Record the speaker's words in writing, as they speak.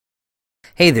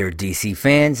Hey there, DC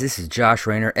fans. This is Josh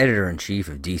Rayner, editor-in-chief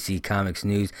of DC Comics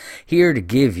News, here to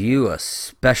give you a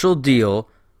special deal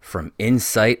from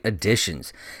Insight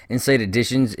Editions. Insight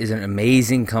Editions is an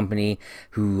amazing company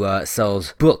who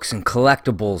sells books and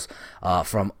collectibles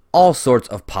from all sorts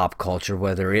of pop culture,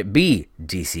 whether it be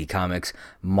DC Comics,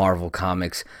 Marvel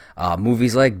Comics,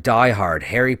 movies like Die Hard,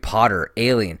 Harry Potter,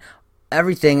 Alien,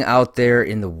 everything out there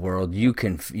in the world you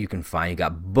can find. You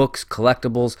got books,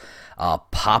 collectibles,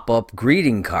 pop-up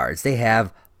greeting cards. They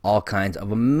have all kinds of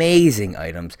amazing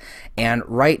items, and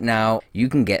right now you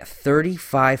can get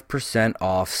 35%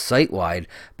 off site-wide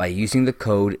by using the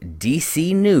code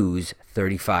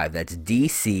DCNews35. That's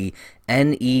DCNEWS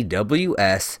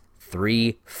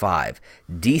 35.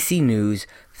 DC News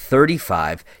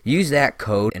 35. Use that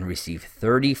code and receive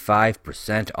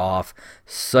 35% off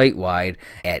site wide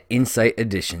at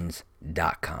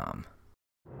insighteditions.com.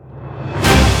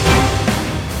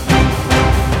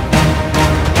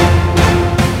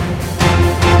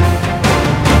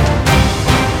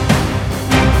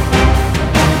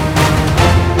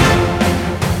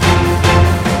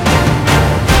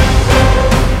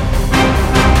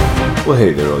 Well,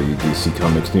 hey there, all you DC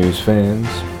Comics News fans,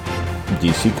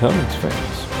 DC Comics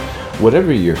fans.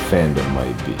 Whatever your fandom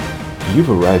might be, you've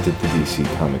arrived at the DC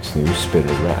Comics News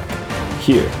spinner rack.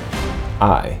 Here,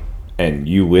 I, and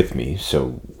you with me,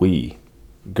 so we,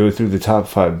 go through the top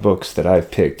 5 books that I've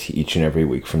picked each and every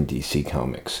week from DC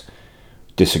Comics.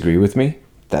 Disagree with me?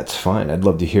 That's fine. I'd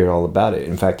love to hear all about it.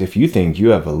 In fact, if you think you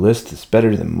have a list that's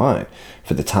better than mine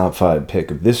for the top 5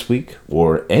 pick of this week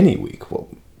or any week, well,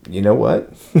 you know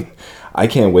what? I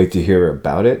can't wait to hear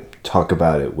about it, talk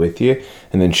about it with you,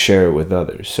 and then share it with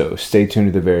others. So stay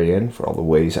tuned to the very end for all the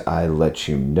ways I let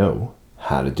you know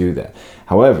how to do that.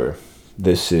 However,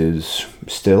 this is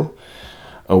still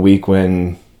a week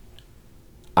when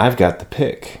I've got the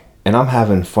pick, and I'm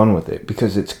having fun with it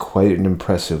because it's quite an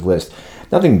impressive list.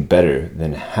 Nothing better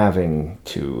than having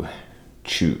to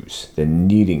choose, than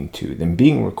needing to, than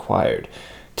being required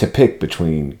to pick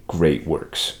between great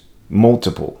works.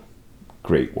 Multiple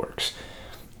great works,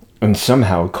 and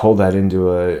somehow call that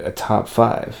into a top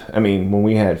 5. I mean, when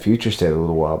we had Future State a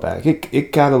little while back,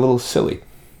 it got a little silly,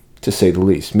 to say the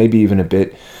least. Maybe even a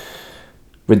bit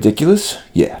ridiculous.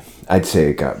 Yeah, I'd say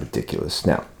it got ridiculous.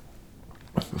 Now,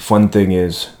 fun thing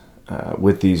is,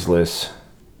 with these lists,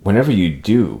 whenever you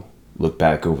do look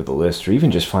back over the list, or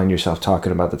even just find yourself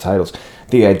talking about the titles,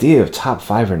 the idea of top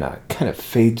 5 or not kind of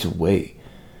fades away.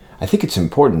 I think it's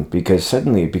important because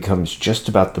suddenly it becomes just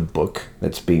about the book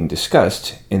that's being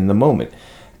discussed in the moment.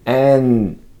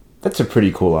 And that's a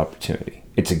pretty cool opportunity.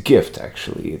 It's a gift,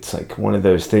 actually. It's like one of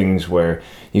those things where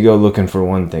you go looking for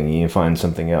one thing and you find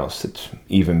something else that's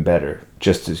even better,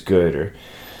 just as good, or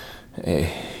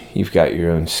you've got your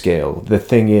own scale. The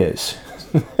thing is,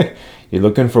 you're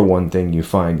looking for one thing, you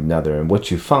find another, and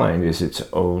what you find is its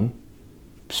own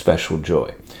special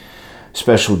joy.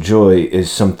 Special joy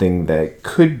is something that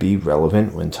could be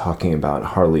relevant when talking about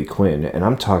Harley Quinn, and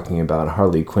I'm talking about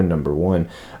Harley Quinn #1,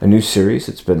 a new series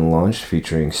that's been launched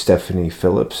featuring Stephanie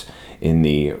Phillips in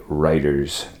the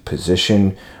writer's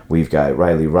position. We've got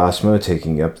Riley Rossmo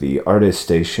taking up the artist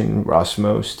station.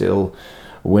 Rossmo still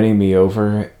winning me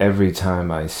over every time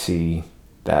I see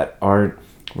that art.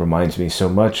 Reminds me so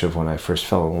much of when I first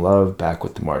fell in love back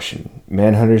with the Martian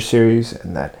Manhunter series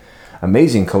and that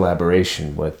amazing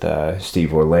collaboration with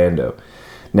Steve Orlando.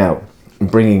 Now,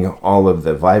 bringing all of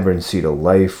the vibrancy to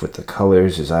life with the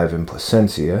colors is Ivan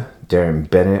Placencia, Darren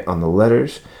Bennett on the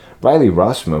letters, Riley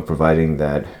Rossmo providing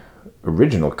that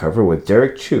original cover with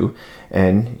Derek Chu,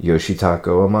 and Yoshitaka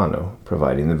Amano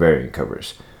providing the variant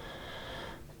covers.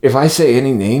 If I say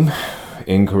any name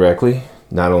incorrectly,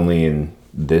 not only in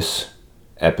this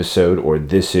episode or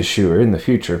this issue or in the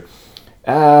future,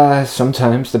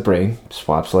 sometimes the brain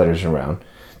swaps letters around.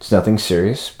 It's nothing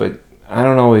serious, but I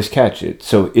don't always catch it.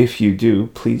 So if you do,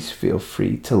 please feel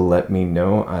free to let me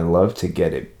know. I love to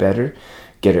get it better,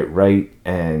 get it right,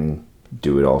 and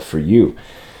do it all for you.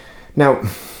 Now,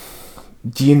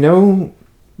 do you know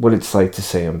what it's like to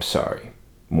say I'm sorry?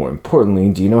 More importantly,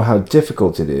 do you know how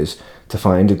difficult it is to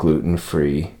find a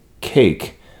gluten-free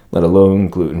cake, let alone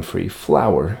gluten-free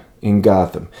flour in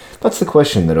Gotham? That's the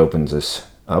question that opens us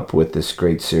up with this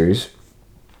great series,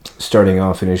 starting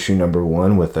off in issue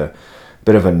 #1 with a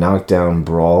bit of a knockdown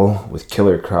brawl with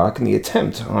Killer Croc and the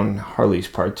attempt on Harley's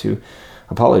part to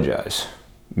apologize.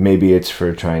 Maybe it's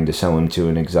for trying to sell him to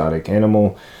an exotic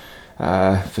animal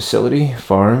facility,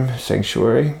 farm,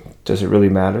 sanctuary. Does it really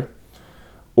matter?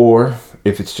 Or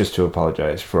if it's just to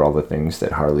apologize for all the things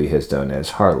that Harley has done as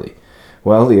Harley.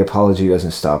 Well, the apology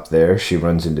doesn't stop there. She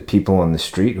runs into people on the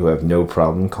street who have no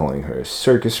problem calling her a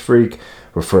circus freak,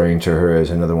 referring to her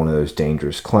as another one of those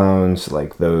dangerous clowns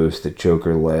like those that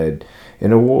Joker led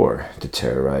in a war to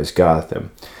terrorize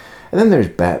Gotham. And then there's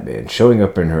Batman showing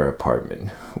up in her apartment,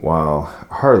 while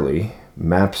Harley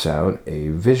maps out a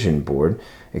vision board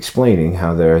explaining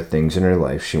how there are things in her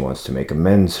life she wants to make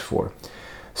amends for.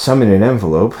 Some in an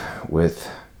envelope with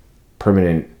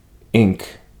permanent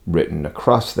ink written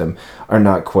across them are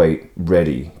not quite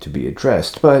ready to be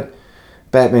addressed, but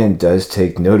Batman does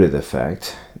take note of the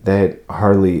fact that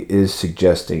Harley is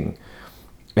suggesting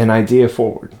an idea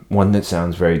forward, one that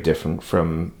sounds very different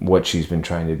from what she's been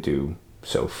trying to do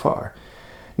so far.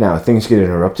 Now, things get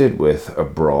interrupted with a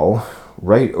brawl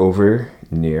right over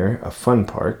near a fun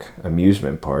park,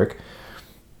 amusement park.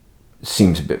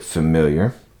 Seems a bit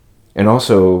familiar. And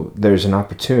also, there's an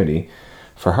opportunity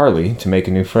for Harley to make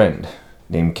a new friend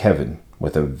named Kevin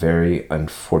with a very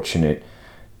unfortunate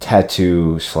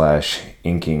tattoo /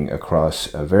 inking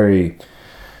across a very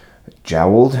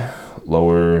jowled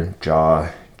lower jaw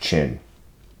chin.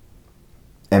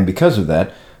 And because of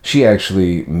that, she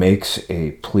actually makes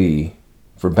a plea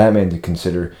for Batman to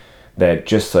consider that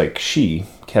just like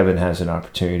Kevin has an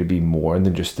opportunity to be more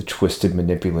than just the twisted,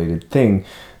 manipulated thing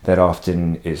that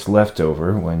often is left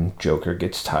over when Joker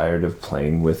gets tired of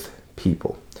playing with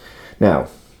people. Now,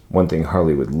 one thing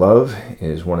Harley would love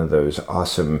is one of those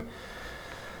awesome,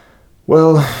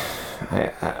 well,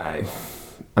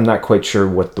 I'm not quite sure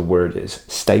what the word is,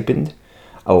 stipend,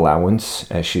 allowance,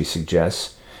 as she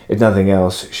suggests. If nothing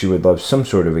else, she would love some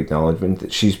sort of acknowledgement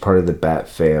that she's part of the Bat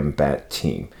Fam Bat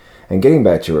team. And getting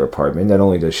back to her apartment, not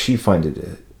only does she find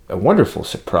it a wonderful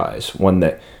surprise, one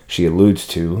that she alludes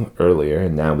to earlier,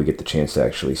 and now we get the chance to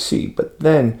actually see, but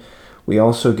then we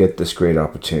also get this great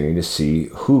opportunity to see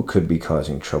who could be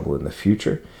causing trouble in the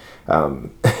future.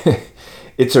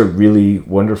 It's a really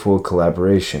wonderful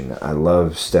collaboration. I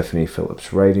love Stephanie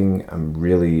Phillips' writing. I'm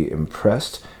really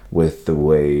impressed with the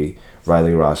way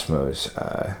Riley Rossmo's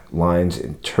lines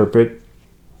interpret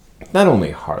not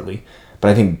only Harley, but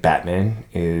I think Batman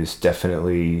is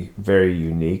definitely very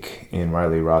unique in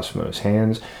Riley Rossmo's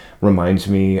hands. Reminds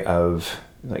me of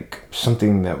like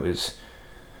something that was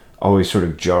always sort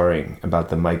of jarring about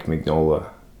the Mike Mignola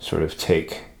sort of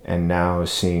take. And now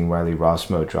seeing Riley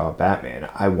Rossmo draw Batman,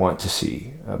 I want to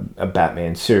see a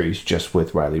Batman series just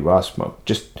with Riley Rossmo.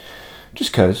 Just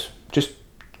cause.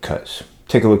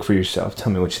 Take a look for yourself.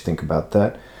 Tell me what you think about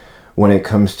that. When it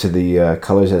comes to the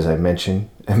colors, as I mentioned,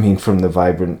 I mean, from the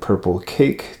vibrant purple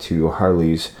cake to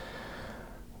Harley's,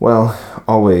 well,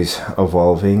 always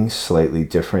evolving, slightly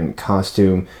different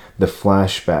costume, the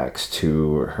flashbacks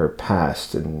to her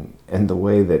past, and the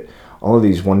way that all of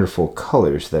these wonderful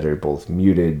colors that are both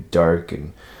muted, dark,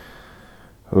 and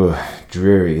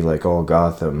dreary like all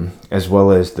Gotham, as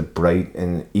well as the bright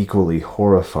and equally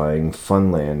horrifying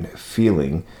Funland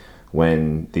feeling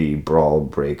when the brawl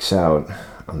breaks out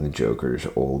on the Joker's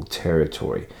old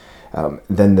territory.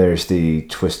 Then there's the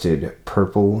twisted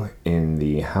purple in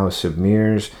the House of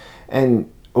Mirrors,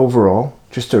 and overall,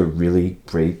 just a really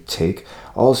great take.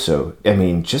 Also, I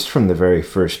mean, just from the very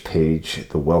first page,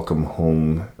 the welcome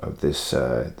home of this,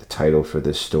 the title for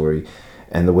this story,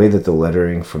 and the way that the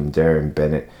lettering from Darren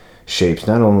Bennett shapes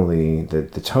not only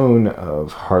the tone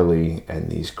of Harley and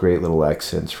these great little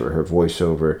accents for her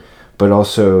voiceover, but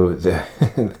also the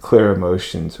clear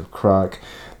emotions of Croc,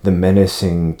 the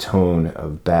menacing tone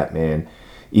of Batman,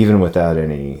 even without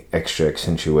any extra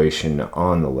accentuation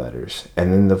on the letters.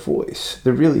 And then the voice,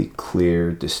 the really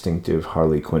clear, distinctive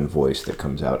Harley Quinn voice that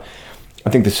comes out. I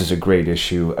think this is a great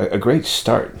issue, a great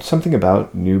start. Something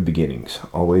about new beginnings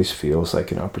always feels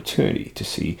like an opportunity to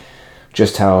see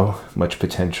just how much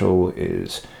potential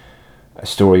is a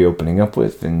story opening up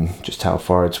with, and just how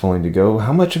far it's willing to go.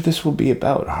 How much of this will be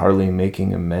about Harley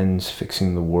making amends,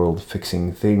 fixing the world,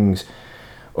 fixing things,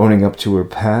 owning up to her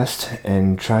past,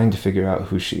 and trying to figure out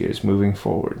who she is moving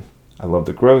forward. I love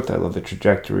the growth, I love the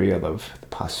trajectory, I love the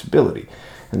possibility.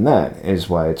 And that is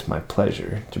why it's my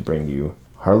pleasure to bring you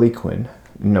Harley Quinn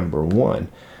 #1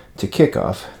 to kick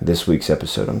off this week's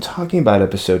episode. I'm talking about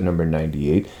episode number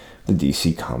 98, the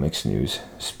DC Comics News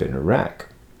Spinner Rack.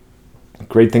 The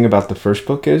great thing about the first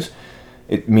book is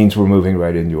it means we're moving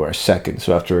right into our second.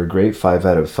 So after a great 5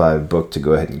 out of 5 book to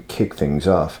go ahead and kick things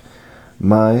off,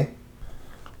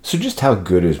 So just how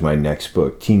good is my next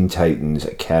book, Teen Titans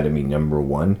Academy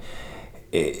 #1?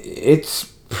 It's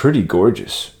pretty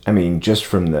gorgeous. I mean, just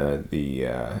from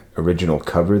the original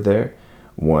cover there,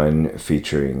 one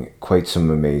featuring quite some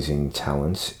amazing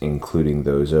talents, including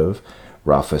those of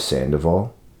Rafa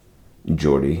Sandoval,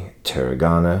 Jordi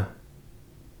Tarragona,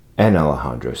 and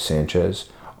Alejandro Sanchez,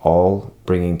 all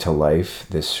bringing to life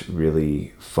this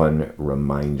really fun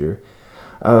reminder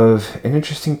of an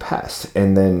interesting past.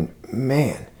 And then,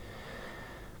 man,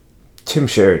 Tim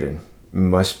Sheridan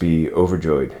must be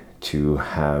overjoyed to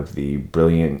have the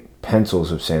brilliant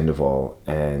pencils of Sandoval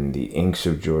and the inks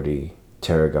of Jordi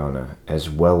Tarragona, as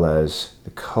well as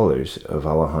the colors of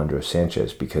Alejandro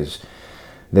Sanchez, because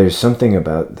there's something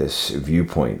about this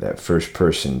viewpoint, that first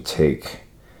person take,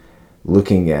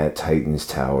 looking at Titan's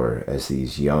Tower as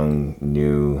these young,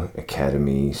 new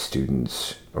academy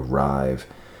students arrive,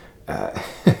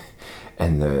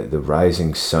 and the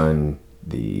rising sun,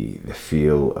 the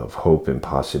feel of hope and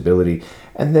possibility,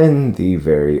 and then the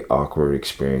very awkward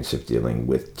experience of dealing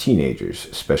with teenagers,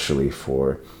 especially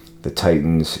for the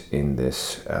Titans in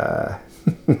this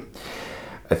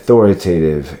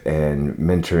authoritative and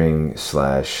mentoring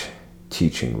 /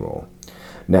 teaching role.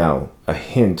 Now, a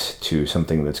hint to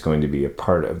something that's going to be a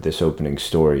part of this opening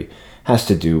story has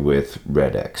to do with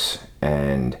Red X,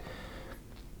 and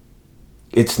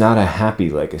it's not a happy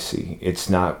legacy. It's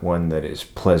not one that is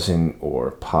pleasant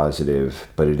or positive,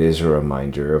 but it is a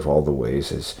reminder of all the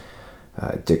ways, as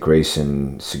Dick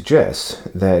Grayson suggests,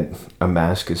 that a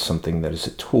mask is something that is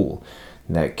a tool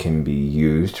that can be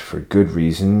used for good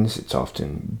reasons. It's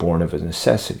often born of a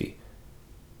necessity,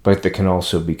 but that can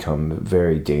also become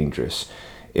very dangerous,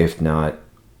 if not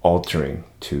altering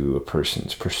to a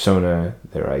person's persona,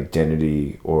 their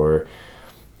identity, or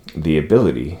the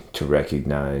ability to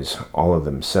recognize all of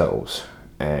themselves.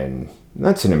 And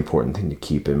that's an important thing to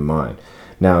keep in mind.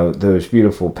 Now, those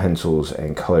beautiful pencils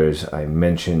and colors I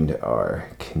mentioned are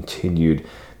continued.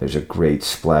 There's a great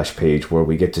splash page where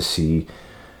we get to see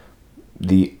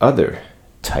the other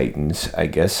Titans, I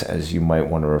guess, as you might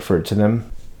want to refer to them.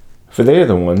 For they are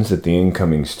the ones that the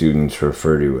incoming students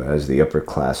refer to as the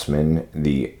upperclassmen,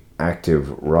 the active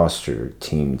roster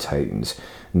Teen Titans,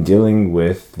 dealing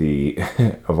with the,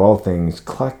 of all things,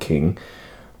 Clock King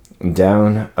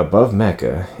down above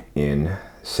Mecca in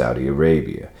Saudi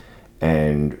Arabia.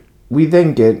 And we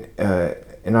then get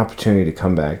an opportunity to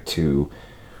come back to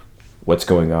what's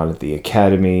going on at the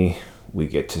academy. We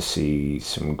get to see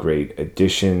some great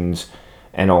additions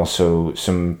and also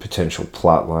some potential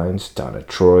plot lines. Donna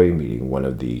Troy meeting one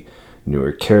of the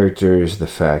newer characters. The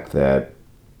fact that,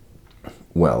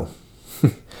 well,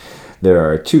 there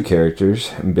are two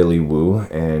characters, Billy Wu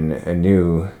and a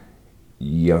new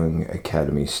young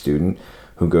academy student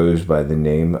who goes by the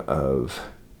name of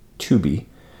Tubi,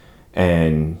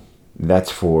 and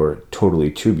that's for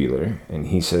Totally Tubular, and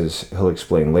he says he'll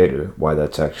explain later why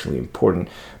that's actually important.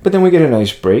 But then we get a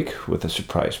nice break with a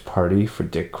surprise party for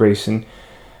Dick Grayson,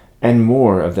 and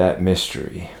more of that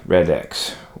mystery. Red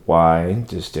X. Why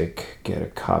does Dick get a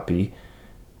copy,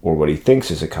 or what he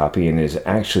thinks is a copy, and is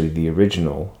actually the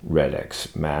original Red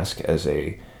X mask, as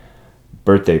a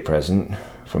birthday present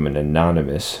from an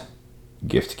anonymous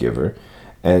gift giver,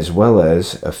 as well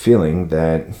as a feeling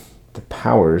that the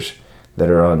powers that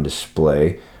are on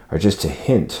display are just a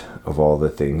hint of all the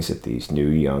things that these new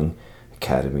young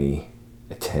academy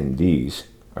attendees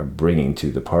are bringing to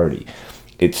the party.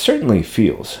 It certainly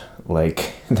feels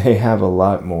like they have a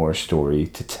lot more story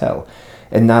to tell.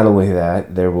 And not only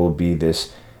that, there will be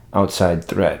this outside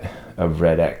threat of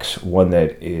Red X, one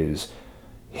that is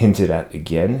hinted at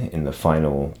again in the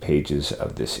final pages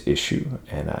of this issue.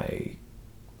 And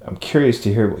I'm curious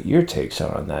to hear what your takes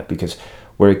are on that, because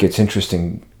where it gets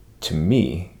interesting to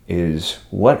me is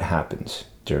what happens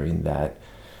during that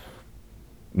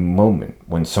moment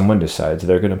when someone decides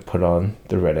they're going to put on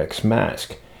the Red X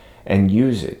mask and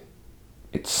use it.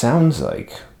 It sounds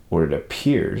like, or it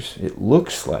appears, it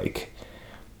looks like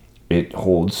it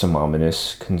holds some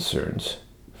ominous concerns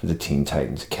for the Teen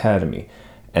Titans Academy.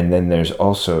 And then there's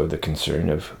also the concern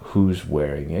of who's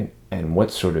wearing it and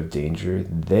what sort of danger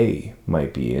they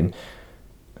might be in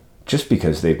just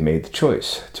because they've made the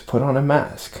choice to put on a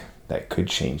mask that could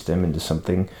change them into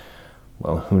something,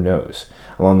 well, who knows.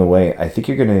 Along the way, I think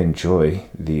you're going to enjoy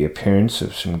the appearance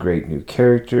of some great new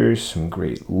characters, some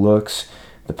great looks,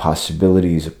 the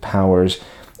possibilities of powers,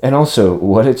 and also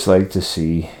what it's like to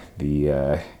see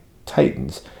the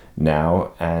Titans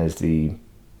now as the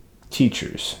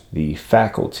teachers, the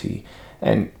faculty.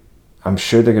 And I'm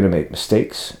sure they're going to make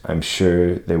mistakes. I'm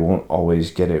sure they won't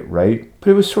always get it right,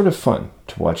 but it was sort of fun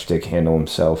to watch Dick handle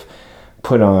himself,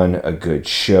 put on a good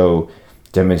show,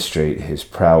 demonstrate his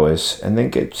prowess, and then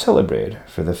get celebrated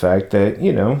for the fact that,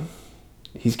 you know,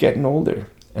 he's getting older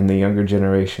and the younger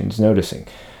generation's noticing.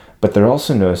 But they're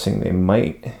also noticing they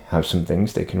might have some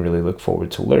things they can really look forward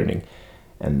to learning.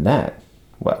 And that,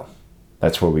 well,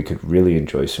 That's where we could really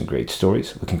enjoy some great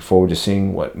stories. Looking forward to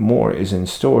seeing what more is in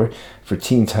store for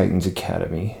Teen Titans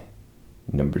Academy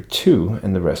number 2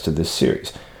 and the rest of this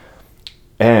series.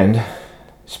 And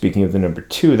speaking of the number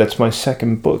 2, that's my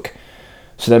second book.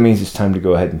 So that means it's time to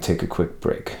go ahead and take a quick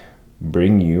break.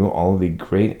 Bring you all the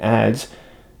great ads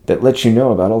that let you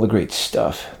know about all the great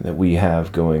stuff that we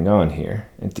have going on here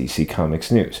at DC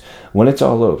Comics News. When it's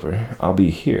all over, I'll be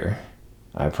here.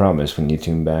 I promise when you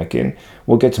tune back in,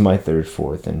 we'll get to my 3rd,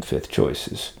 4th, and 5th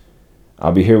choices.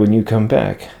 I'll be here when you come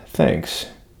back. Thanks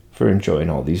for enjoying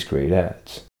all these great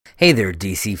ads. Hey there,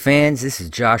 DC fans. This is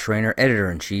Josh Rayner,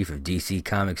 Editor-in-Chief of DC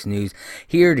Comics News,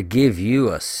 here to give you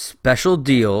a special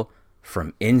deal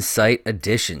from Insight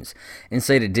Editions.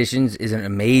 Insight Editions is an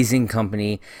amazing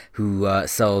company who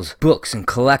sells books and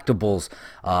collectibles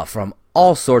from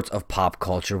all sorts of pop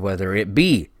culture, whether it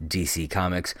be DC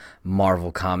Comics,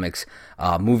 Marvel Comics,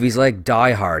 movies like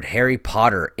Die Hard, Harry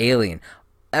Potter, Alien,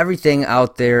 everything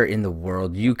out there in the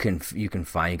world you can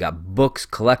find. You got books,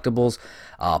 collectibles,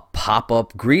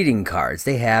 pop-up greeting cards.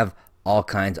 They have all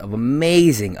kinds of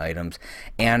amazing items,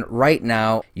 and right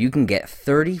now you can get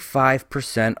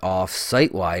 35% off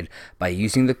site-wide by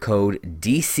using the code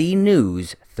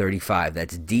DCNews35.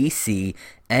 That's DCNEWS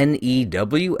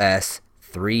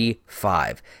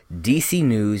 35. DC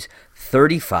News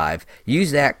 35. Use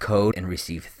that code and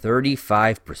receive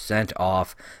 35%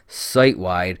 off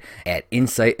site-wide at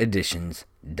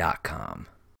insighteditions.com.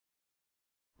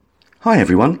 Hi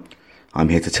everyone, I'm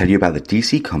here to tell you about the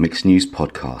DC Comics News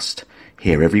podcast.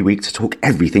 Here every week to talk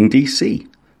everything DC.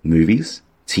 Movies,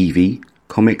 TV,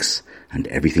 comics, and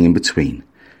everything in between.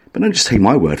 But don't just take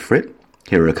my word for it.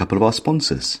 Here are a couple of our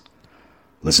sponsors.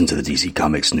 Listen to the DC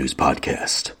Comics News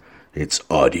podcast. It's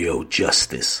audio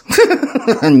justice.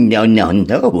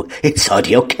 No. It's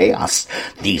audio chaos.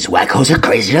 These wackos are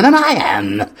crazier than I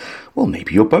am. Well,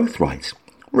 maybe you're both right.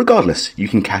 Regardless, you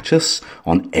can catch us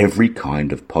on every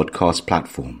kind of podcast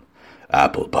platform.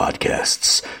 Apple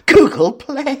Podcasts, Google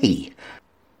Play,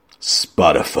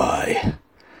 Spotify,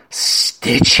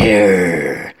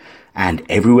 Stitcher, and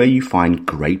everywhere you find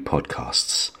great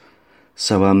podcasts.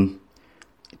 So,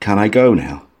 can I go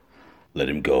now? Let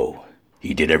him go.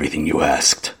 He did everything you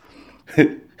asked.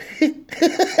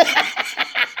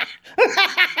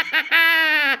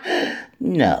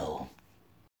 No.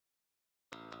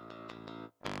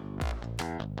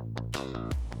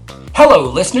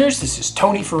 Hello, listeners. This is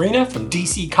Tony Farina from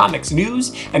DC Comics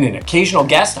News and an occasional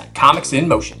guest on Comics in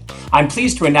Motion. I'm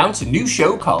pleased to announce a new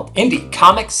show called Indie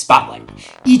Comics Spotlight.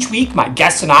 Each week, my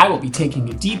guests and I will be taking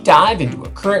a deep dive into a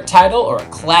current title or a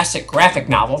classic graphic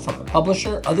novel from a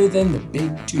publisher other than the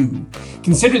big two.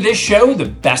 Consider this show the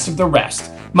best of the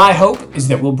rest. My hope is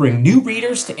that we'll bring new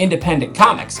readers to independent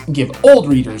comics and give old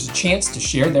readers a chance to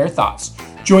share their thoughts.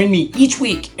 Join me each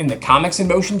week in the Comics in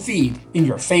Motion feed in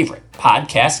your favorite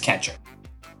podcast catcher.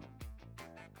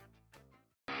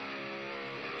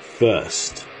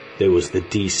 First, there was the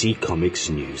DC Comics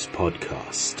News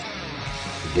podcast.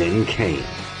 Then came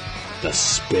the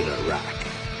Spinner Rack.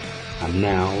 And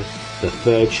now, the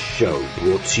third show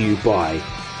brought to you by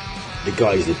the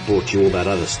guys that brought you all that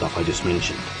other stuff I just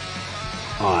mentioned.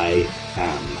 I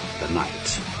Am the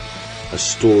Night. A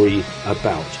story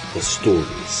about the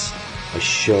stories. A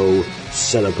show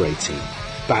celebrating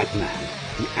Batman,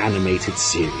 the animated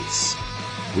series.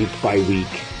 Week by week,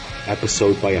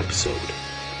 episode by episode.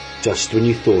 Just when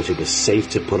you thought it was safe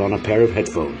to put on a pair of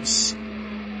headphones.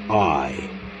 I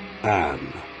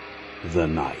Am the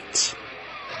Night.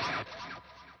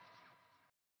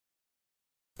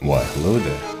 Why, hello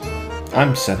there.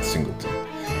 I'm Seth Singleton,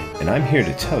 and I'm here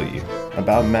to tell you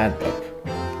about Mad Love,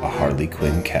 a Harley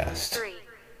Quinn cast. 3,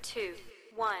 2,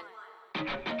 1.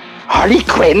 Harley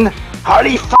Quinn?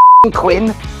 Harley f***ing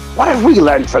Quinn? What have we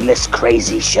learned from this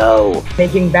crazy show?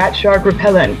 Making bat shark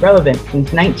repellent relevant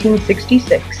since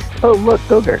 1966. Oh, look,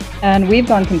 Ogre. And we've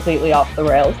gone completely off the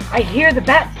rails. I hear the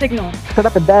bat signal. Shut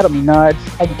up and battle me,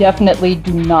 Nards. I definitely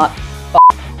do not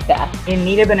that. In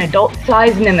need of an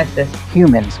adult-sized nemesis.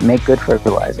 Humans make good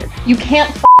fertilizer. You can't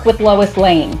with Lois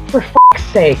Lane. For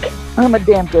sake. I'm a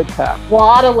damn good cop.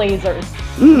 Lot of lasers.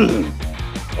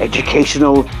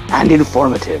 Educational and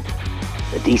informative.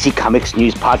 The DC Comics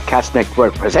News Podcast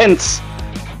Network presents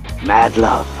Mad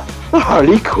Love, the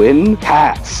Harley Quinn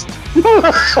cast.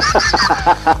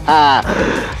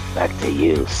 Back to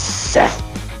you, Seth.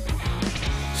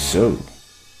 So,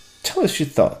 tell us your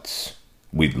thoughts.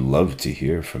 We'd love to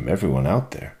hear from everyone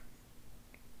out there.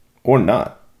 Or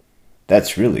not.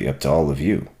 That's really up to all of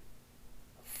you.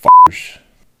 F***ers.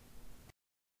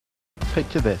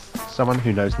 Picture this. Someone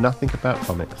who knows nothing about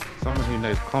comics. Someone who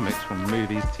knows comics from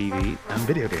movies, TV, and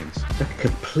video games. A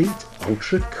complete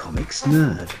ultra comics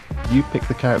nerd. You pick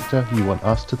the character you want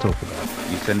us to talk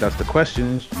about. You send us the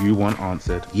questions you want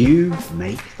answered. You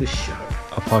make the show.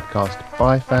 A podcast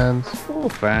by fans. For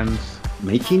fans.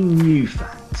 Making new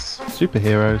fans.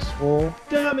 Superheroes. Or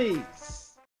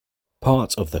dummies.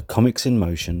 Part of the Comics in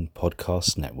Motion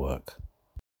podcast network.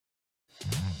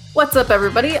 What's up,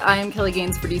 everybody? I am Kelly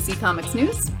Gaines for DC Comics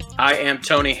News. I am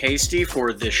Tony Hasty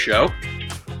for this show.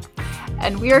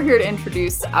 And we are here to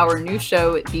introduce our new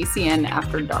show, DCN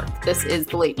After Dark. This is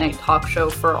the late-night talk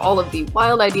show for all of the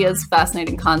wild ideas,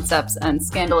 fascinating concepts, and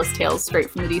scandalous tales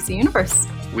straight from the DC universe.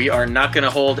 We are not going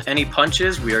to hold any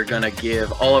punches. We are going to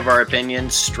give all of our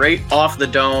opinions straight off the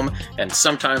dome, and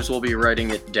sometimes we'll be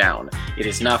writing it down. It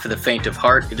is not for the faint of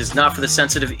heart. It is not for the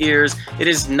sensitive ears. It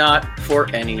is not for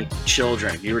any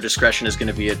children. Viewer discretion is going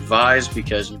to be advised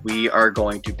because we are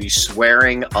going to be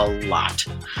swearing a lot.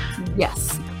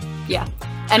 Yes. Yeah.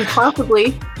 And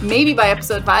possibly, maybe by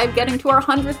episode 5, getting to our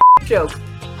 100th joke.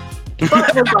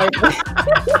 But regardless.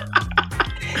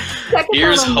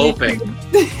 Here's hoping.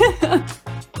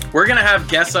 We're going to have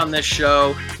guests on this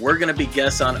show. We're going to be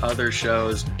guests on other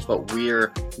shows, but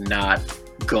we're not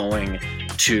going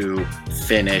to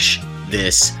finish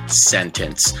this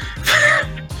sentence.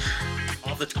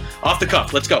 Off the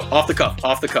cuff. Let's go. Off the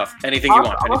cuff. Anything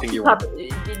you want.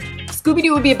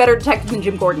 Scooby-Doo would be a better detective than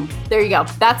Jim Gordon. There you go.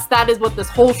 That is what this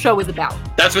whole show is about.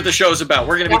 That's what the show is about.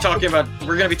 We're going to be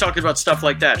talking about stuff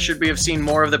like that. Should we have seen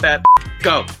more of the Bat?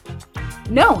 Go.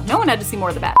 No one had to see more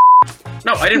of the Bat.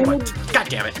 No, I didn't want to. God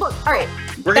damn it. Look, all right.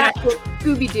 That's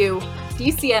Scooby-Doo,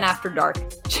 DCN After Dark.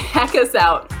 Check us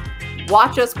out.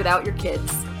 Watch us without your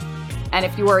kids. And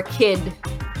if you are a kid,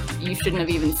 you shouldn't have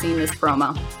even seen this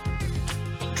promo.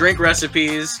 Drink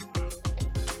recipes,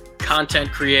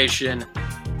 content creation,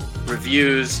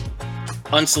 reviews,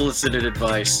 unsolicited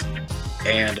advice,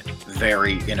 and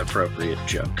very inappropriate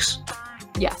jokes.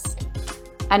 Yes.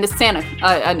 And a Santa,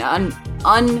 an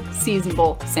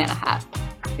unseasonable Santa hat.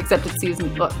 Except it's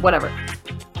seasoned, whatever.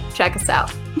 Check us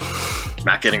out.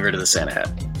 Not getting rid of the Santa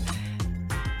hat.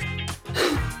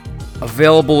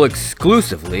 Available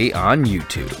exclusively on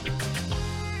YouTube.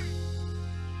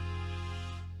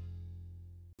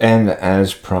 And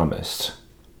as promised,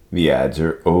 the ads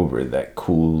are over. That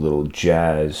cool little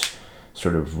jazz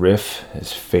sort of riff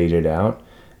has faded out.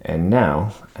 And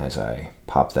now, as I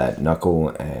pop that knuckle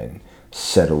and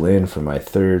settle in for my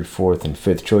third, fourth, and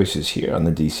fifth choices here on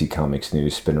the DC Comics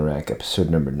News Spinner Rack, episode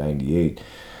number 98,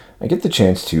 I get the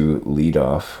chance to lead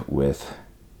off with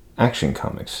Action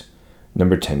Comics,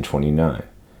 number 1029.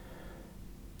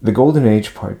 The Golden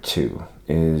Age Part 2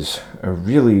 is a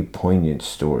really poignant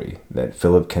story that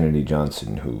Philip Kennedy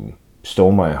Johnson, who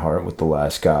stole my heart with The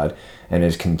Last God and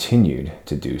has continued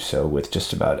to do so with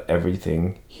just about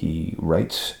everything he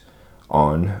writes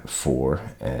on, for,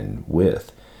 and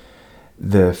with.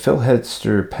 The Phil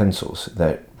Hester pencils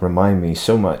that remind me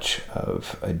so much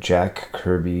of a Jack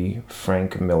Kirby,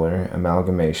 Frank Miller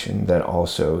amalgamation that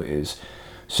also is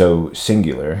so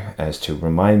singular as to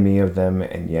remind me of them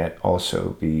and yet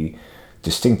also be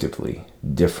distinctively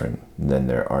different than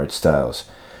their art styles.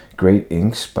 Great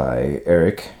inks by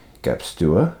Eric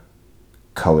Gapstua,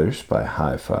 colors by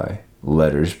Hi-Fi,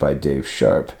 letters by Dave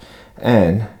Sharp,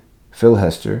 and Phil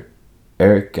Hester,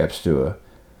 Eric Gapstua,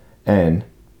 and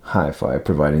Hi-Fi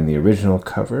providing the original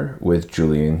cover with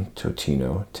Julian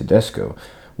Totino Tedesco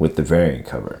with the variant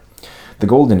cover. The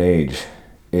Golden Age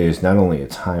is not only a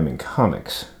time in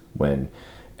comics when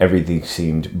everything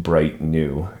seemed bright,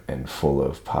 new, and full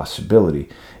of possibility,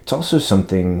 it's also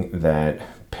something that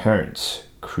parents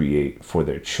create for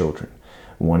their children,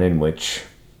 one in which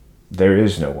there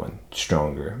is no one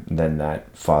stronger than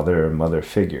that father or mother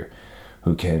figure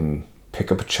who can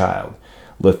pick up a child,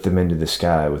 lift them into the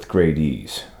sky with great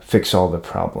ease, fix all the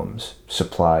problems,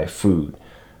 supply food,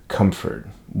 comfort,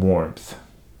 warmth,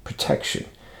 protection,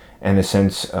 and a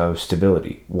sense of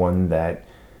stability, one that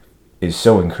is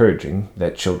so encouraging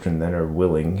that children then are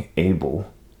willing,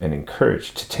 able, and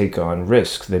encouraged to take on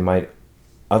risks they might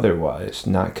otherwise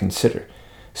not consider,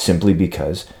 simply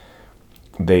because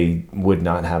they would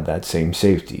not have that same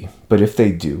safety. But if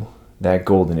they do, that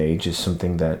golden age is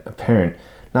something that a parent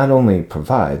not only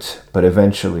provides, but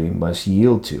eventually must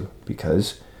yield to,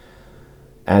 because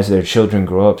as their children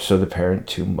grow up, so the parent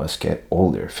too must get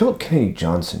older. Philip Kennedy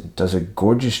Johnson does a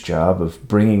gorgeous job of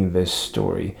bringing this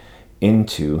story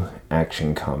into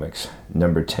Action Comics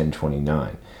number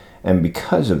 1029. And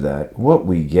because of that, what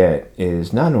we get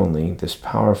is not only this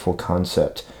powerful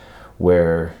concept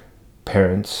where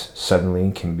parents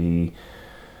suddenly can be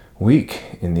weak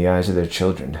in the eyes of their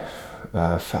children,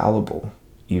 fallible,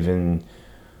 even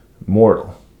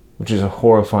mortal, which is a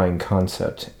horrifying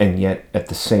concept. And yet, at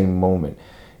the same moment,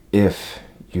 if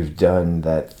you've done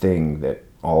that thing that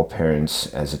all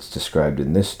parents, as it's described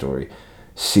in this story,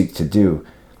 seek to do,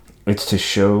 it's to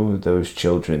show those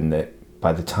children that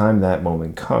by the time that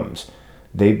moment comes,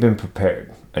 they've been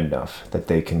prepared enough that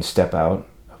they can step out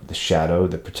of the shadow,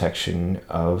 the protection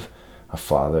of a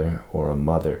father or a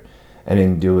mother, and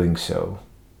in doing so,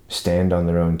 stand on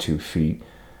their own 2 feet,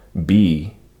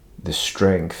 be the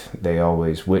strength they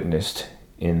always witnessed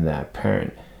in that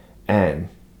parent, and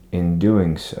in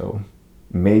doing so,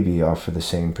 maybe offer the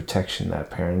same protection that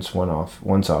parents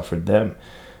once offered them,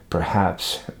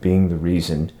 perhaps being the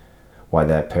reason why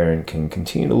that parent can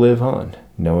continue to live on,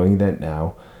 knowing that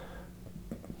now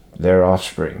their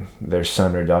offspring, their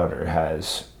son or daughter,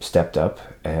 has stepped up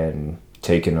and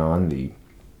taken on the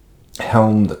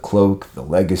helm, the cloak, the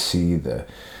legacy, the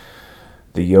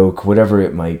yoke, whatever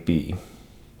it might be.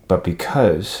 But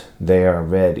because they are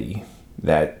ready,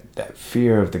 that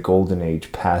fear of the golden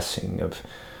age passing,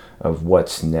 of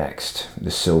what's next,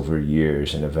 the silver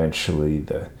years, and eventually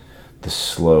the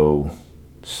slow,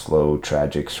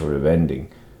 tragic sort of ending,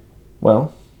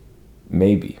 well,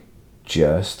 maybe,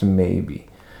 just maybe,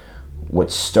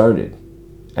 what started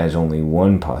as only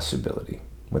one possibility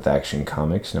with Action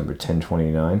Comics number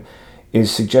 1029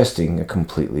 is suggesting a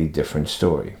completely different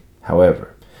story.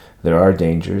 However, there are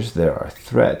dangers, there are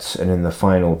threats, and in the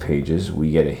final pages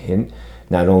we get a hint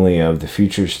not only of the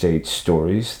future state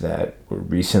stories that were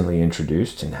recently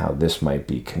introduced and how this might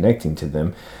be connecting to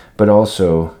them, but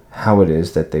also how it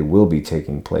is that they will be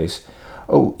taking place.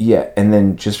 Oh yeah, and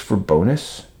then just for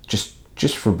bonus,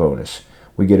 just for bonus,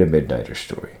 we get a Midnighter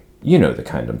story. You know the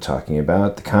kind I'm talking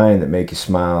about, the kind that make you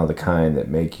smile, the kind that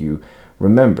make you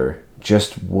remember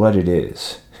just what it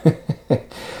is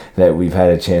that we've had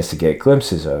a chance to get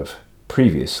glimpses of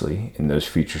previously in those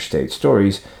future state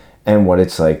stories, and what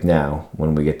it's like now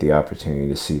when we get the opportunity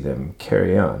to see them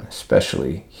carry on,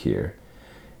 especially here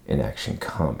in Action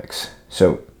Comics.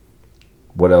 So,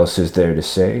 what else is there to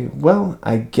say? Well,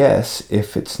 I guess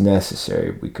if it's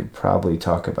necessary, we could probably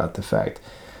talk about the fact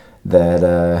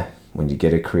that when you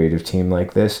get a creative team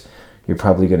like this, you're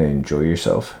probably going to enjoy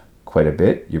yourself quite a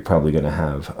bit. You're probably going to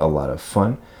have a lot of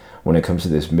fun. When it comes to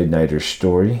this Midnighter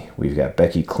story, we've got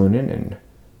Becky Cloonan and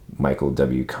Michael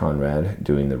W. Conrad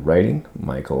doing the writing,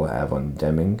 Michael Avon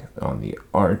Deming on the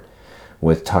art,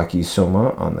 with Taki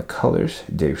Soma on the colors,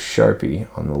 Dave Sharpie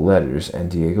on the letters,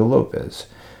 and Diego Lopez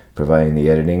providing the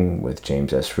editing, with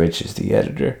James S. Rich as the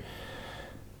editor,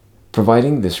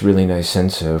 providing this really nice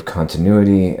sense of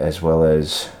continuity as well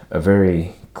as a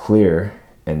very clear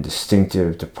and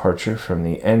distinctive departure from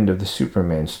the end of the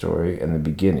Superman story and the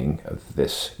beginning of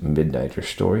this Midnighter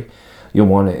story. You'll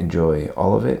want to enjoy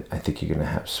all of it. I think you're going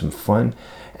to have some fun.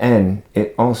 And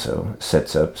it also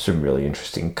sets up some really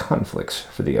interesting conflicts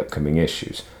for the upcoming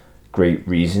issues. Great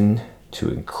reason to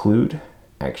include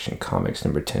Action Comics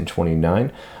number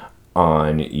 1029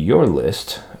 on your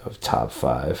list of top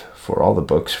 5 for all the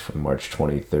books from March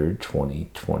 23rd,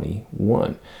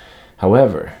 2021.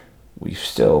 However, we've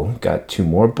still got 2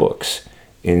 more books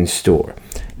in store.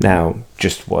 Now,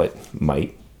 just what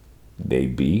might they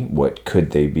be? What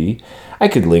could they be? I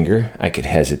could linger. I could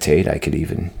hesitate. I could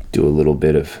even do a little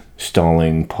bit of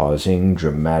stalling, pausing,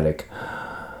 dramatic.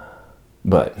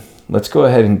 But let's go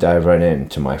ahead and dive right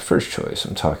into my first choice.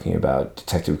 I'm talking about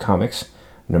Detective Comics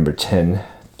number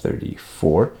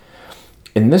 1034.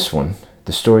 In this one,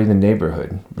 The Story of the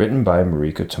Neighborhood, written by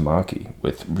Mariko Tamaki,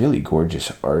 with really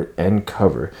gorgeous art and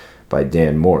cover by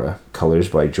Dan Mora, colors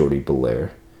by Jordi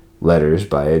Belair, letters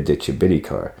by Aditya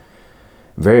Bidikar,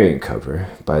 variant cover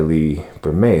by Lee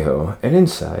Bermejo, and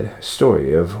inside a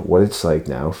story of what it's like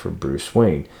now for Bruce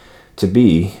Wayne to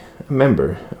be a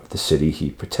member of the city he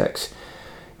protects.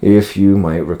 If you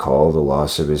might recall the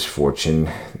loss of his fortune,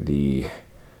 the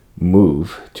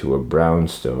move to a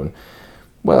brownstone,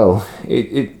 well,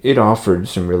 it offered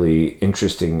some really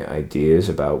interesting ideas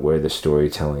about where the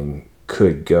storytelling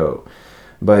could go.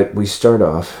 But we start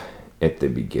off at the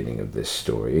beginning of this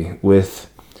story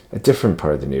with a different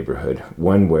part of the neighborhood,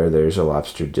 one where there's a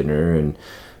lobster dinner and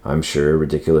I'm sure a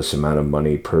ridiculous amount of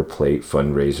money per plate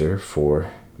fundraiser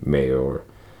for Mayor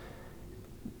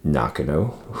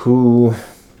Nakano, who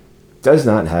does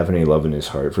not have any love in his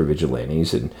heart for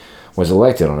vigilantes and was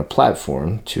elected on a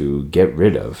platform to get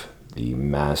rid of the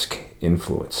mask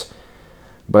influence.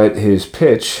 But his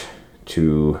pitch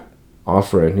to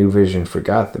offer a new vision for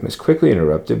Gotham is quickly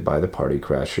interrupted by the party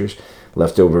crashers,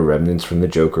 leftover remnants from the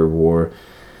Joker War,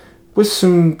 with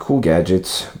some cool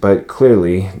gadgets, but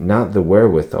clearly not the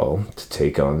wherewithal to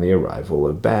take on the arrival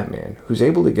of Batman, who's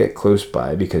able to get close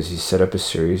by because he's set up a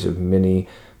series of mini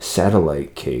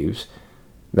satellite caves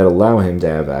that allow him to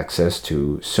have access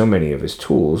to so many of his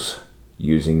tools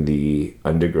using the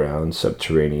underground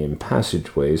subterranean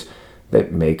passageways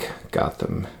that make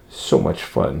Gotham so much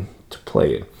fun to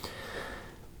play in.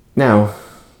 Now,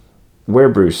 where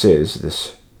Bruce is,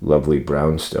 this lovely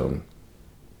brownstone,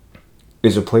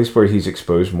 is a place where he's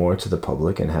exposed more to the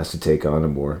public and has to take on a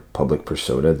more public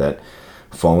persona that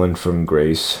fallen from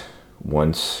grace,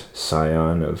 once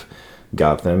scion of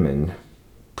Gotham and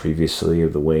previously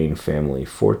of the Wayne family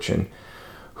fortune,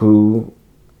 who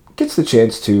gets the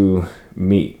chance to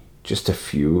meet just a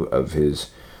few of his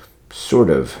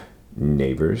sort of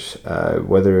neighbors,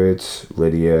 whether it's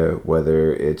Lydia,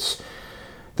 whether it's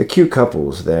the cute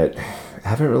couples that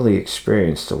haven't really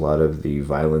experienced a lot of the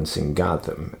violence in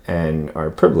Gotham and are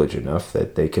privileged enough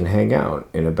that they can hang out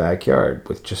in a backyard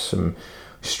with just some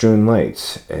strewn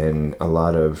lights and a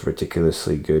lot of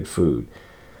ridiculously good food.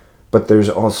 But there's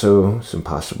also some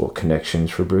possible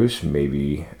connections for Bruce,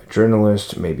 maybe a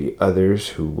journalist, maybe others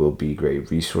who will be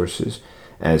great resources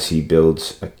as he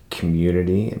builds a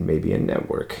community and maybe a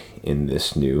network in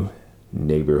this new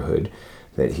neighborhood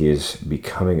that he is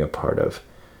becoming a part of.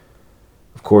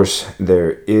 Of course,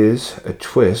 there is a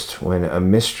twist when a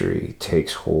mystery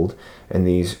takes hold and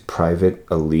these private,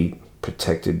 elite,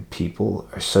 protected people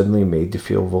are suddenly made to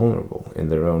feel vulnerable in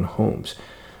their own homes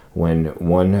when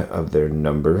one of their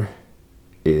number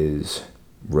is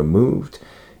removed,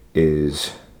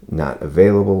 is not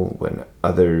available, when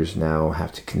others now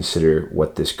have to consider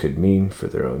what this could mean for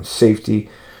their own safety,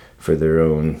 for their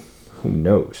own who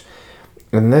knows.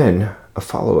 And then a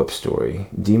follow-up story,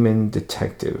 Demon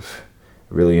Detective.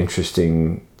 Really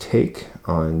interesting take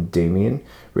on Damian,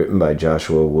 written by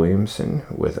Joshua Williamson,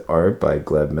 with art by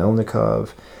Gleb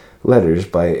Melnikov, letters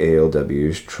by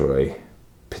ALW's Troy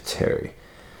Peteri.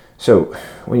 So,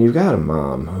 when you've got a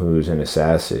mom who's an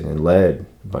assassin and led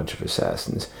a bunch of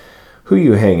assassins, who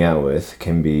you hang out with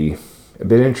can be a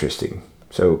bit interesting.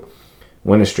 So,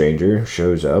 when a stranger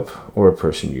shows up, or a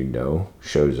person you know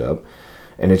shows up,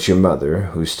 and it's your mother,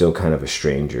 who's still kind of a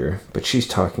stranger, but she's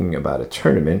talking about a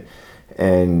tournament,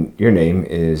 and your name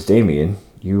is Damien,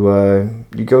 you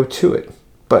go to it.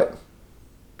 But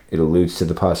it alludes to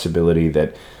the possibility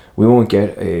that we won't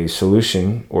get a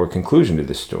solution or conclusion to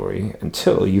this story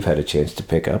until you've had a chance to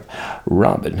pick up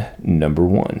Robin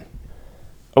 #1.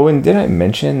 Oh, and did I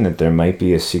mention that there might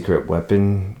be a secret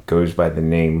weapon goes by the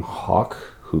name Hawk,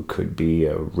 who could be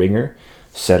a ringer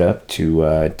set up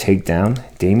to take down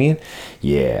Damien?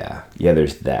 Yeah,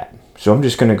 there's that. So I'm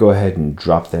just going to go ahead and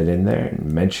drop that in there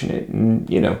and mention it and,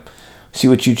 see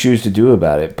what you choose to do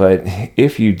about it. But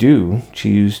if you do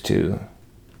choose to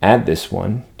add this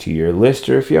one to your list,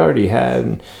 or if you already have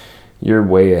and you're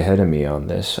way ahead of me on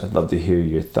this, I'd love to hear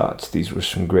your thoughts. These were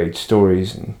some great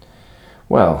stories. And,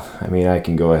 well, I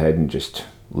can go ahead and just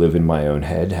live in my own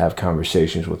head, have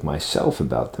conversations with myself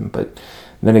about them. But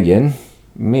then again,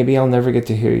 maybe I'll never get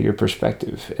to hear your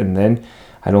perspective. And then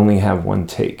I'd only have one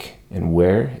take. And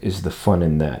where is the fun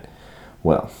in that?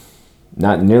 Well,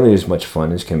 not nearly as much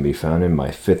fun as can be found in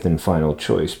my fifth and final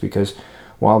choice, because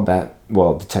while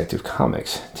Detective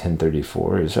Comics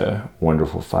 1034 is a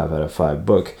wonderful 5 out of 5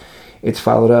 book, it's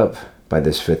followed up by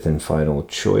this fifth and final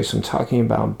choice. I'm talking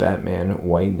about Batman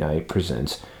White Knight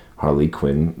Presents Harley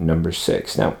Quinn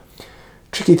 #6. Now,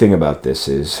 tricky thing about this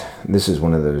is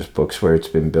one of those books where it's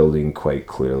been building quite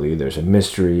clearly. There's a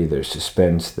mystery, there's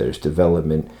suspense, there's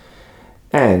development,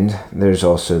 and there's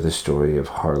also the story of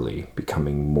Harley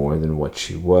becoming more than what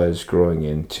she was, growing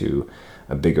into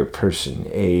a bigger person,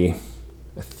 a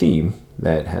theme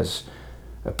that has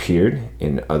appeared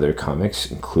in other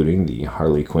comics, including the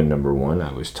Harley Quinn #1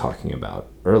 I was talking about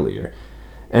earlier,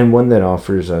 and one that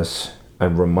offers us a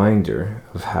reminder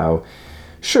of how,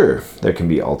 sure, there can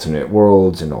be alternate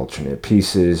worlds and alternate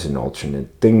pieces and alternate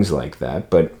things like that,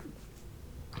 but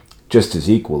just as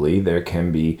equally, there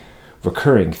can be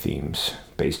recurring themes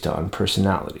based on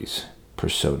personalities,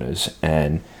 personas,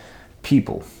 and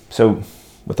people. So,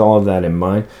 with all of that in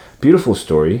mind, beautiful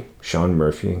story, Sean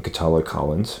Murphy and Katala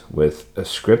Collins, with a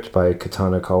script by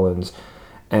Katana Collins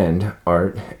and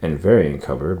art and variant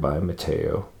cover by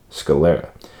Matteo Scalera.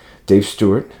 Dave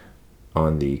Stewart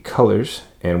on the colors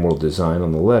and world design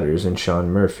on the letters, and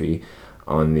Sean Murphy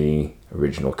on the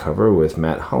original cover, with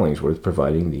Matt Hollingsworth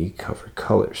providing the cover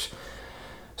colors.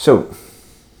 So,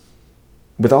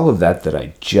 with all of that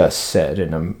I just said,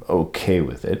 and I'm okay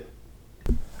with it,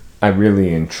 I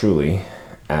really and truly,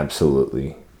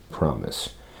 absolutely promise,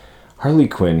 Harley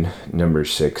Quinn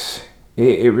 #6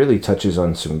 It really touches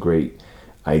on some great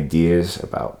ideas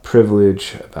about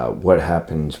privilege, about what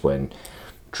happens when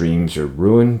dreams are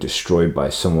ruined, destroyed by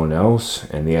someone else,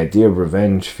 and the idea of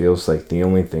revenge feels like the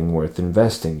only thing worth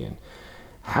investing in.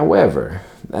 However,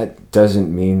 that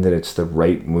doesn't mean that it's the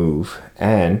right move,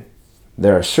 and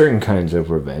there are certain kinds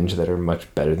of revenge that are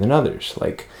much better than others,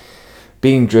 like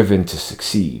being driven to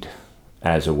succeed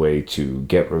as a way to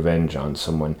get revenge on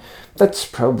someone. That's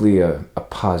probably a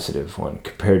positive one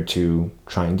compared to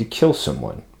trying to kill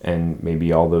someone and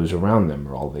maybe all those around them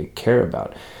or all they care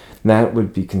about. That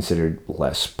would be considered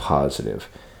less positive.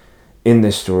 In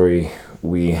this story,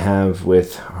 we have,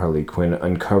 with Harley Quinn,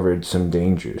 uncovered some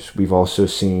dangers. We've also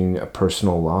seen a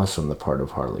personal loss on the part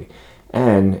of Harley.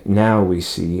 And now we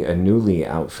see a newly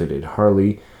outfitted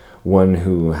Harley, one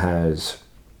who has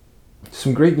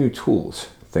some great new tools,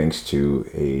 thanks to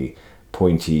a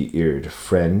pointy-eared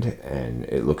friend, and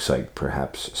it looks like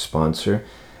perhaps sponsor,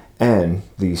 and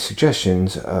the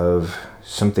suggestions of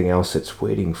something else that's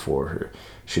waiting for her,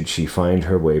 should she find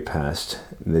her way past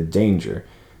the danger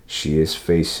she is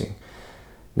facing.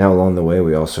 Now, along the way,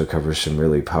 we also cover some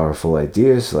really powerful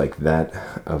ideas, like that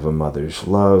of a mother's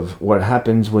love, what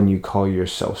happens when you call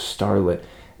yourself Starlet,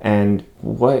 and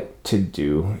what to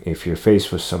do if you're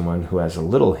faced with someone who has a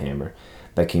little hammer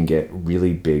that can get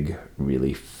really big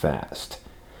really fast.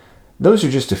 Those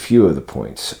are just a few of the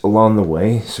points. Along the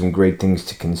way, some great things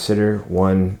to consider.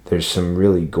 One, there's some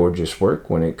really gorgeous work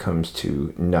when it comes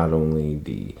to not only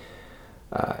the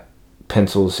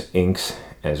pencils, inks,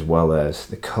 as well as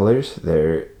the colors.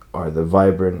 There are the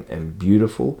vibrant and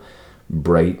beautiful,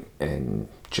 bright and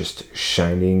just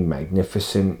shining,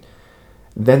 magnificent.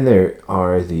 Then there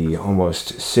are the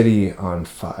almost city on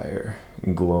fire,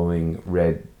 glowing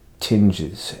red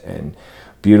tinges and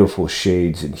beautiful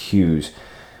shades and hues.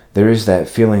 There is that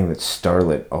feeling that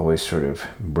Starlet always sort of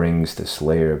brings this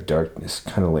layer of darkness,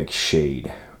 kind of like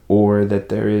shade, or that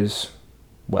there is,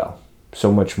 well,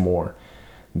 so much more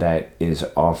that is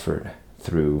offered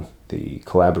through the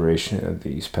collaboration of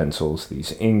these pencils,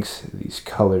 these inks, these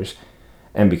colors,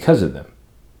 and because of them,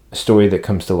 a story that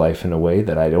comes to life in a way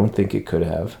that I don't think it could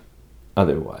have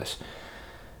otherwise.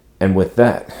 And with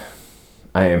that,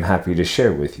 I am happy to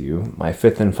share with you my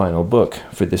fifth and final book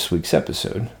for this week's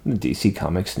episode, the DC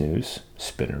Comics News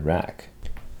Spinner Rack.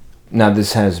 Now,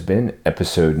 this has been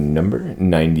episode number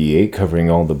 98, covering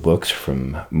all the books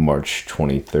from March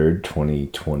 23rd,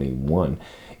 2021.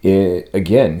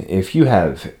 Again, if you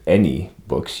have any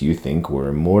books you think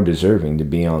were more deserving to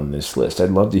be on this list, I'd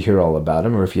love to hear all about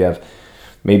them, or if you have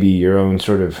maybe your own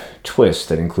sort of twist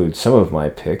that includes some of my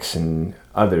picks and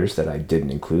others that I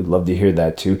didn't include, love to hear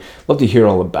that too. Love to hear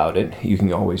all about it. You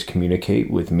can always communicate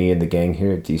with me and the gang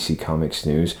here at DC Comics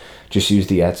News. Just use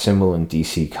the @ symbol in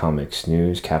DC Comics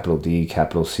News, capital D,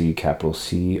 capital C, capital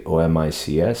C,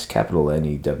 OMICS, capital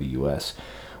NEWS.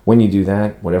 When you do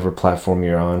that, whatever platform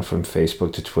you're on, from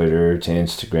Facebook to Twitter to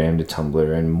Instagram to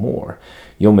Tumblr and more,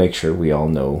 you'll make sure we all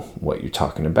know what you're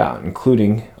talking about,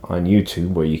 including on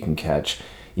YouTube, where you can catch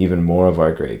even more of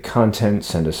our great content.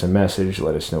 Send us a message,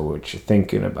 let us know what you're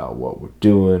thinking about what we're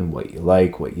doing, what you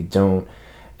like, what you don't,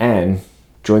 and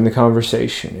join the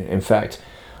conversation. In fact,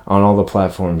 on all the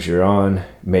platforms you're on,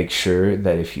 make sure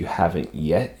that if you haven't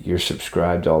yet, you're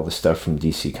subscribed to all the stuff from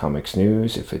DC Comics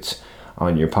News. If it's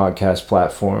on your podcast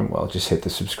platform, well, just hit the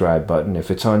subscribe button.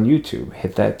 If it's on YouTube,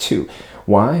 hit that too.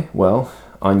 Why? Well,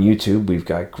 on YouTube, we've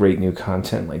got great new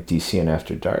content like DCN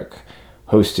After Dark,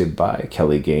 hosted by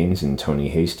Kelly Gaines and Tony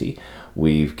Hasty.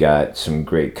 We've got some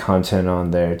great content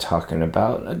on there talking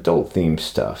about adult-themed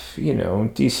stuff,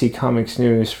 DC Comics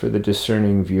News for the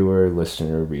discerning viewer,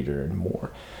 listener, reader, and more.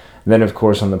 And then, of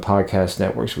course, on the podcast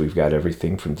networks, we've got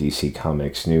everything from DC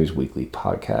Comics News Weekly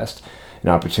Podcast, an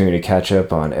opportunity to catch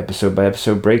up on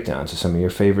episode-by-episode breakdowns of some of your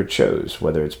favorite shows,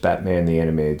 whether it's Batman the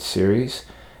Animated Series,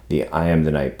 the I Am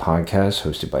the Night podcast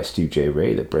hosted by Steve J.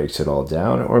 Ray that breaks it all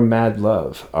down, or Mad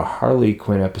Love, a Harley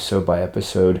Quinn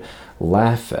episode-by-episode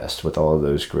laugh fest with all of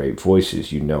those great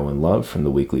voices you know and love from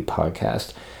the weekly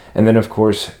podcast. And then, of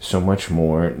course, so much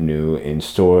more new in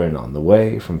store and on the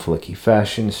way, from Flicky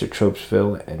Fashions to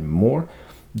Tropesville and more.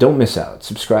 Don't miss out.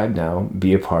 Subscribe now.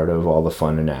 Be a part of all the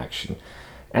fun and action.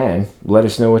 And let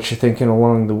us know what you're thinking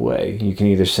along the way. You can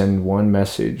either send one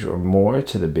message or more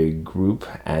to the big group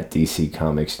at DC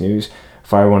Comics News.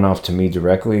 Fire one off to me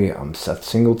directly. I'm Seth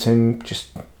Singleton. Just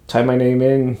type my name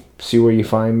in, see where you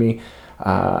find me.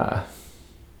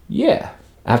 Yeah.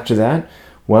 After that,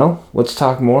 well, let's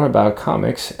talk more about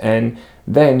comics, and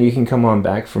then you can come on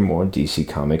back for more DC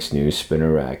Comics News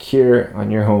Spinner Rack here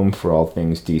on your home for all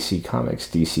things DC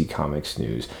Comics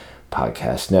News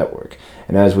Podcast Network.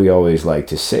 And as we always like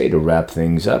to say to wrap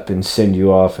things up and send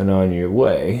you off and on your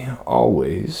way,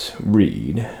 always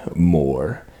read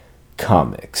more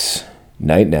comics.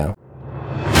 Night now.